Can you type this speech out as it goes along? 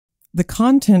The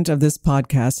content of this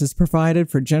podcast is provided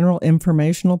for general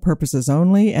informational purposes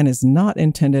only and is not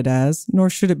intended as, nor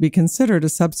should it be considered a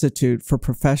substitute for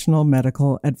professional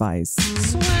medical advice.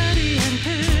 Sweaty and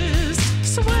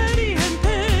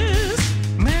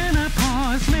pissed.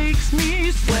 Menopause makes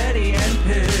me sweaty and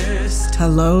pissed.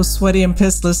 Hello, Sweaty and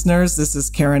Pissed listeners. This is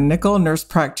Karen Nickel, nurse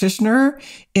practitioner,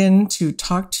 in to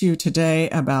talk to you today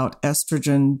about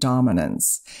estrogen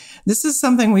dominance. This is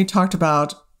something we talked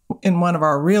about in one of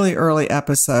our really early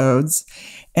episodes,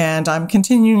 and I'm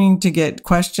continuing to get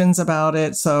questions about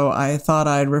it. So I thought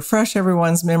I'd refresh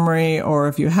everyone's memory, or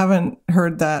if you haven't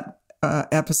heard that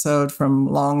episode from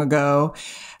long ago,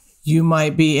 you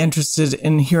might be interested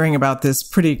in hearing about this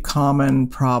pretty common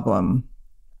problem.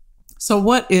 So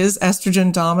what is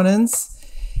estrogen dominance?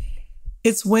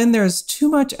 It's when there's too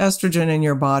much estrogen in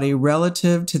your body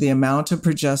relative to the amount of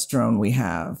progesterone we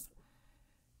have.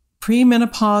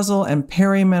 Premenopausal and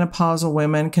perimenopausal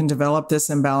women can develop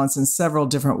this imbalance in several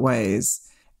different ways,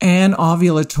 and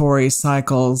ovulatory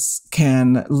cycles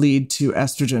can lead to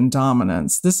estrogen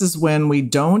dominance. This is when we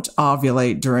don't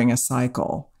ovulate during a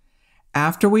cycle.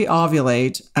 After we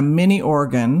ovulate, a mini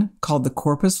organ called the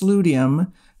corpus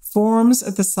luteum forms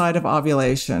at the site of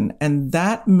ovulation, and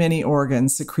that mini organ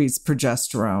secretes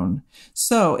progesterone.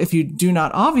 So if you do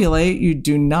not ovulate, you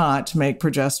do not make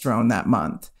progesterone that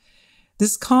month.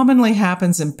 This commonly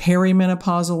happens in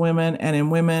perimenopausal women and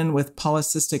in women with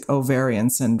polycystic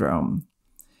ovarian syndrome.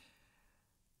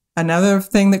 Another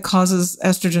thing that causes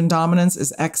estrogen dominance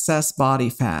is excess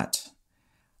body fat.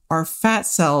 Our fat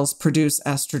cells produce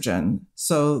estrogen.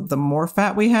 So the more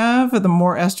fat we have, the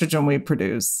more estrogen we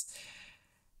produce.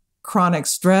 Chronic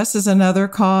stress is another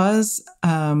cause.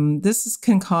 This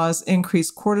can cause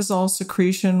increased cortisol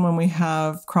secretion when we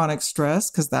have chronic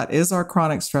stress, because that is our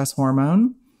chronic stress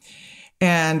hormone.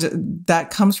 And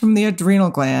that comes from the adrenal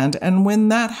gland. And when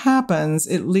that happens,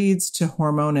 it leads to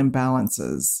hormone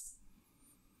imbalances.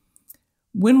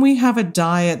 When we have a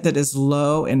diet that is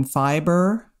low in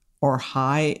fiber or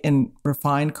high in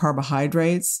refined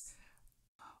carbohydrates,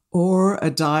 or a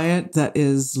diet that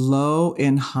is low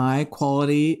in high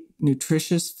quality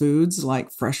nutritious foods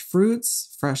like fresh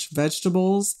fruits, fresh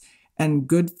vegetables, and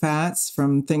good fats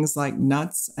from things like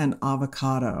nuts and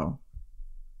avocado.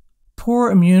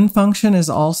 Poor immune function is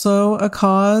also a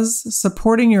cause.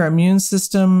 Supporting your immune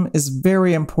system is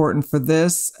very important for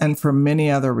this and for many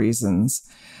other reasons.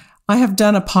 I have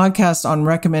done a podcast on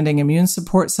recommending immune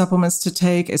support supplements to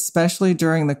take, especially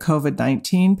during the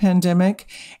COVID-19 pandemic,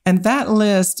 and that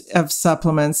list of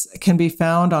supplements can be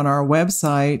found on our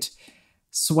website,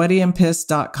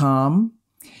 sweatyandpissed.com.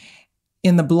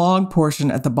 in the blog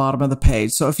portion at the bottom of the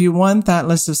page. So if you want that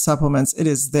list of supplements, it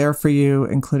is there for you,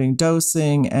 including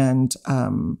dosing and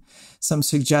some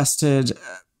suggested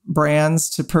brands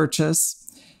to purchase.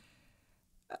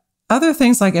 Other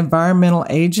things like environmental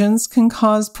agents can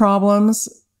cause problems.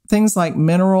 Things like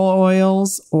mineral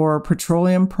oils or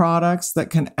petroleum products that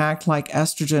can act like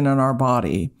estrogen in our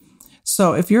body.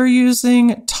 So if you're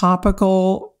using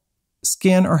topical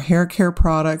skin or hair care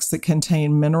products that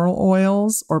contain mineral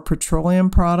oils or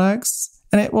petroleum products,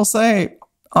 and it will say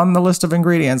on the list of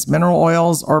ingredients, mineral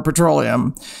oils or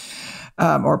petroleum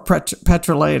or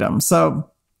petrolatum.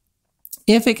 So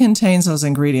if it contains those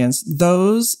ingredients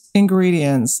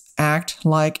act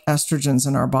like estrogens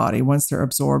in our body once they're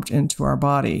absorbed into our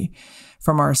body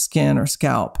from our skin or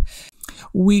scalp.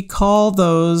 We call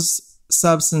those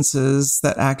substances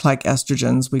that act like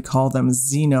estrogens, we call them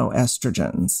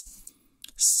xenoestrogens.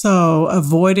 So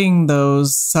avoiding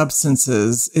those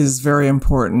substances is very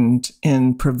important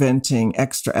in preventing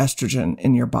extra estrogen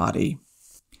in your body.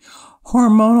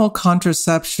 Hormonal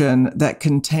contraception that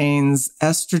contains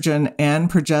estrogen and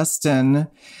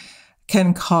progestin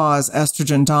can cause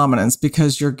estrogen dominance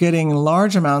because you're getting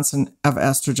large amounts of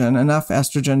estrogen, enough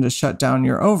estrogen to shut down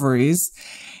your ovaries,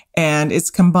 and it's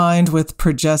combined with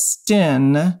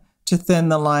progestin to thin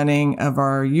the lining of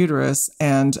our uterus.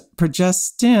 And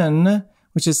progestin,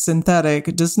 which is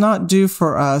synthetic, does not do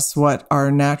for us what our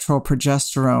natural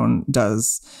progesterone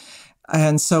does.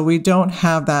 And so we don't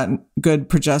have that good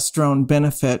progesterone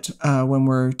benefit when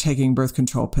we're taking birth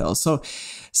control pills. So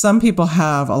some people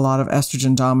have a lot of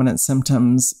estrogen dominant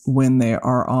symptoms when they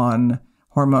are on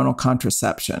hormonal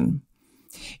contraception.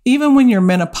 Even when you're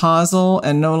menopausal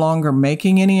and no longer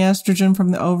making any estrogen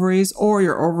from the ovaries, or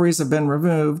your ovaries have been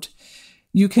removed,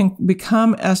 you can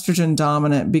become estrogen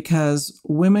dominant because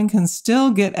women can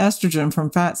still get estrogen from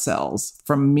fat cells,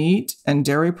 from meat and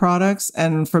dairy products,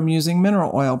 and from using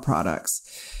mineral oil products.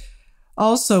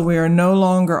 Also, we are no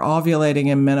longer ovulating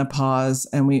in menopause,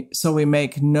 and we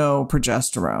make no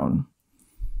progesterone.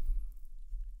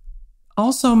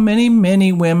 Also,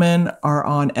 many women are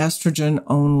on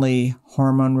estrogen-only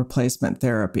hormone replacement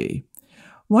therapy.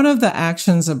 One of the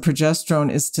actions of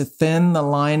progesterone is to thin the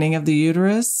lining of the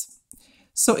uterus.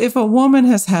 So if a woman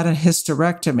has had a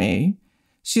hysterectomy,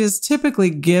 she is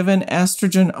typically given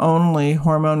estrogen-only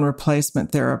hormone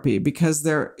replacement therapy because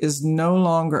there is no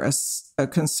longer a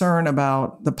concern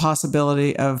about the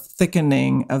possibility of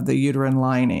thickening of the uterine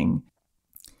lining.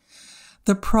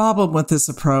 The problem with this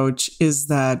approach is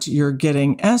that you're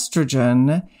getting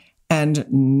estrogen and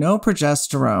no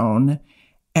progesterone,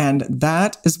 and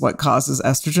that is what causes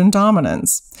estrogen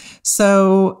dominance.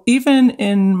 So even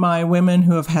in my women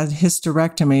who have had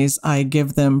hysterectomies, I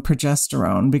give them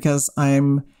progesterone because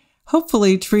I'm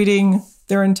hopefully treating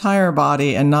their entire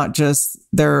body and not just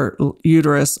their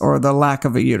uterus or the lack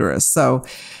of a uterus. So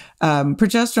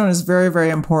progesterone is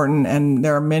very important, and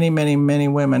there are many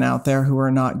women out there who are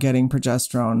not getting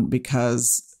progesterone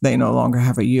because they no longer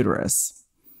have a uterus.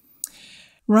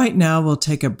 Right now, we'll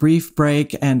take a brief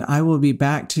break, and I will be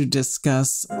back to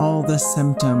discuss all the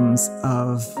symptoms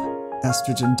of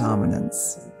estrogen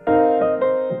dominance.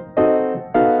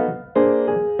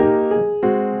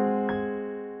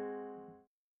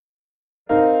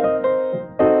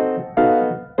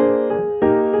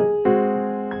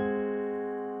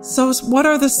 So what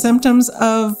are the symptoms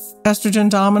of estrogen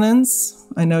dominance?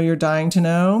 I know you're dying to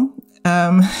know.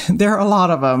 There are a lot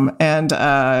of them, and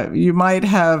you might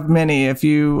have many if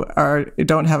you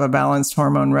don't have a balanced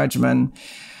hormone regimen.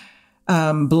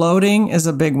 Bloating is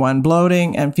a big one.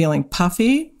 Bloating and feeling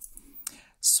puffy,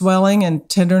 swelling and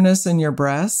tenderness in your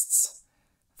breasts,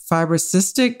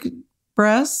 fibrocystic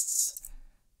breasts,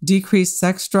 decreased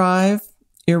sex drive,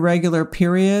 irregular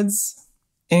periods,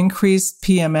 increased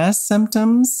PMS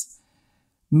symptoms,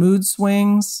 mood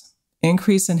swings,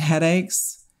 increase in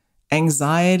headaches,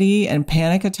 anxiety and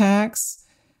panic attacks,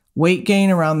 weight gain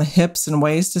around the hips and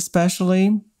waist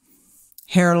especially,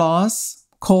 hair loss,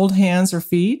 cold hands or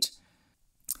feet,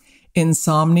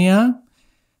 insomnia,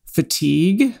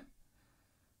 fatigue,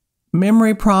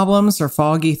 memory problems or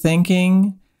foggy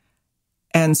thinking,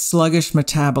 and sluggish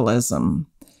metabolism.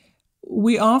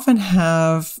 We often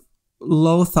have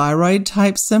low thyroid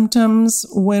type symptoms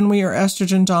when we are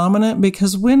estrogen dominant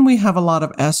because when we have a lot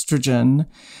of estrogen,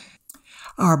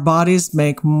 our bodies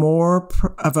make more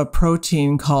of a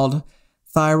protein called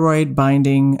thyroid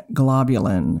binding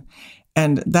globulin.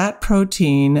 And that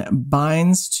protein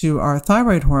binds to our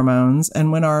thyroid hormones.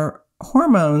 And when our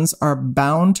hormones are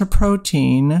bound to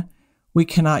protein, we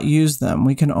cannot use them.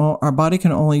 Our body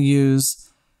can only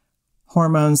use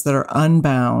hormones that are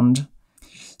unbound.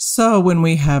 So when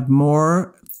we have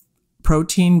more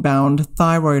protein-bound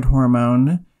thyroid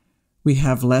hormone, we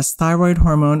have less thyroid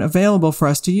hormone available for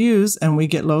us to use, and we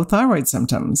get low thyroid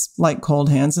symptoms like cold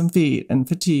hands and feet and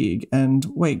fatigue and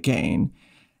weight gain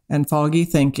and foggy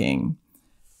thinking.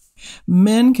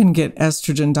 Men can get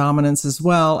estrogen dominance as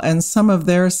well, and some of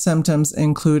their symptoms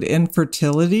include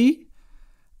infertility.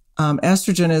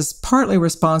 Estrogen is partly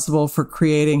responsible for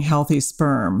creating healthy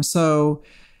sperm. So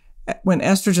when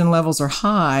estrogen levels are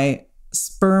high,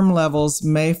 sperm levels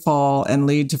may fall and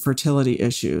lead to fertility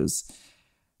issues.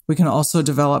 We can also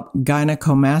develop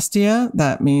gynecomastia,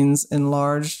 that means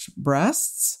enlarged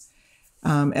breasts.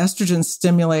 Estrogen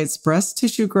stimulates breast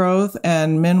tissue growth,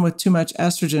 and men with too much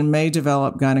estrogen may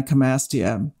develop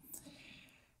gynecomastia.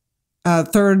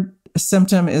 Third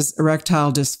symptom is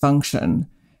erectile dysfunction.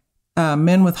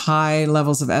 Men with high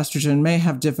levels of estrogen may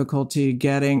have difficulty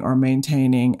getting or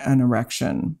maintaining an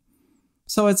erection.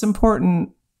 So it's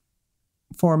important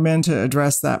for men to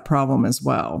address that problem as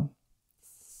well.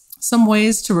 Some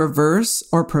ways to reverse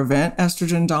or prevent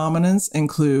estrogen dominance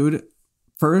include,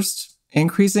 first,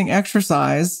 increasing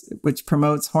exercise, which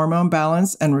promotes hormone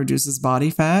balance and reduces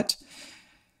body fat.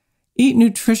 Eat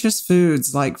nutritious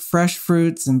foods like fresh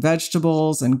fruits and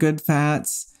vegetables and good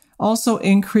fats. Also,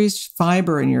 increase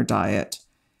fiber in your diet.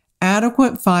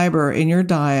 Adequate fiber in your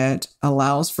diet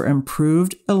allows for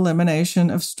improved elimination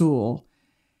of stool.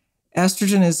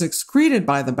 Estrogen is excreted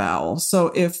by the bowel,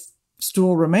 so if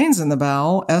stool remains in the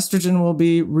bowel, estrogen will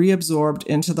be reabsorbed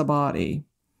into the body.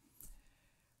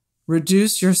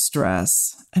 Reduce your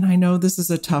stress. And I know this is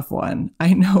a tough one.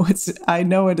 I know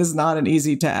it is not an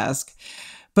easy task.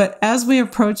 But as we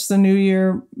approach the new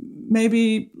year,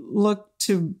 maybe look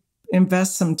to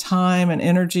invest some time and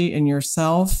energy in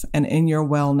yourself and in your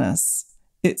wellness.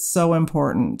 It's so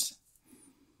important.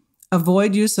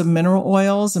 Avoid use of mineral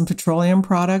oils and petroleum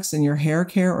products in your hair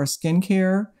care or skin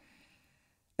care.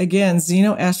 Again,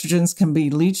 xenoestrogens can be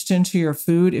leached into your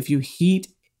food if you heat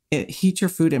your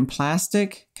food in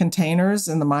plastic containers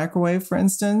in the microwave, for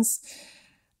instance.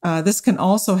 This can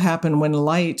also happen when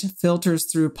light filters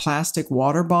through plastic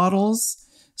water bottles.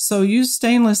 So use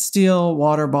stainless steel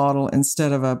water bottle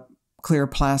instead of a clear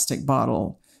plastic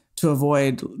bottle to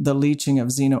avoid the leaching of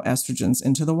xenoestrogens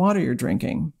into the water you're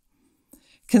drinking.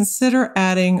 Consider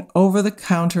adding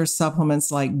over-the-counter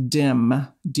supplements like DIM,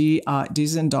 D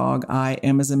as in dog, I,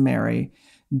 M as in Mary,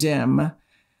 DIM,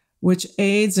 which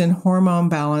aids in hormone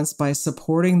balance by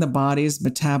supporting the body's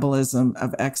metabolism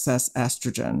of excess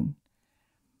estrogen.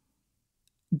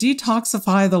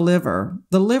 Detoxify the liver.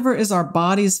 The liver is our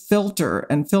body's filter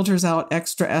and filters out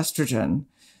extra estrogen.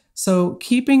 So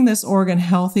keeping this organ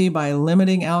healthy by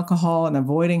limiting alcohol and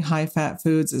avoiding high-fat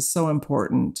foods is so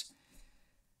important.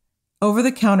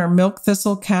 Over-the-counter milk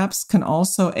thistle caps can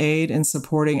also aid in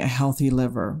supporting a healthy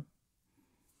liver.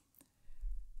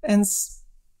 And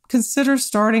consider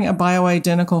starting a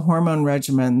bioidentical hormone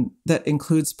regimen that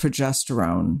includes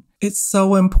progesterone. It's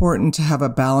so important to have a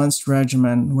balanced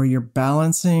regimen where you're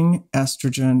balancing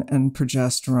estrogen and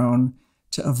progesterone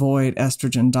to avoid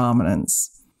estrogen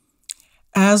dominance.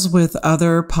 As with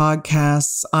other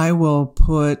podcasts, I will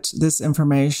put this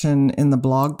information in the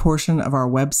blog portion of our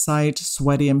website,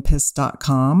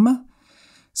 sweatyandpissed.com.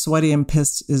 Sweaty and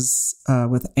Pissed is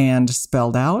with and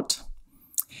spelled out.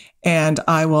 And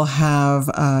I will have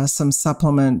some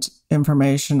supplement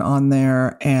information on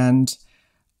there and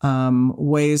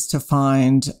ways to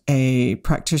find a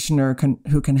practitioner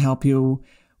who can help you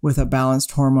with a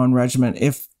balanced hormone regimen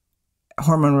if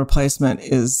hormone replacement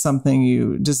is something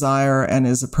you desire and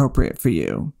is appropriate for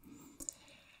you.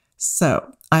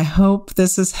 So I hope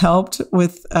this has helped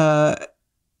with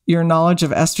your knowledge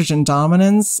of estrogen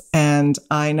dominance. And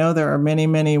I know there are many,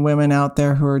 many women out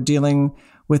there who are dealing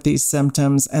with these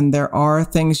symptoms, and there are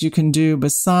things you can do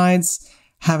besides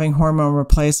having hormone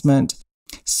replacement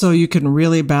so you can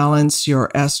really balance your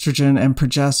estrogen and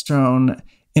progesterone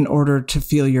in order to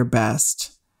feel your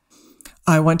best.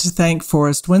 I want to thank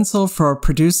Forrest Winsel for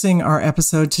producing our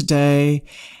episode today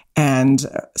and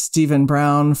Stephen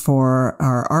Brown for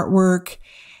our artwork.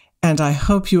 And I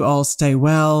hope you all stay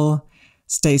well,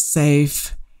 stay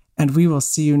safe, and we will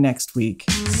see you next week.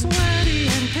 Sweat.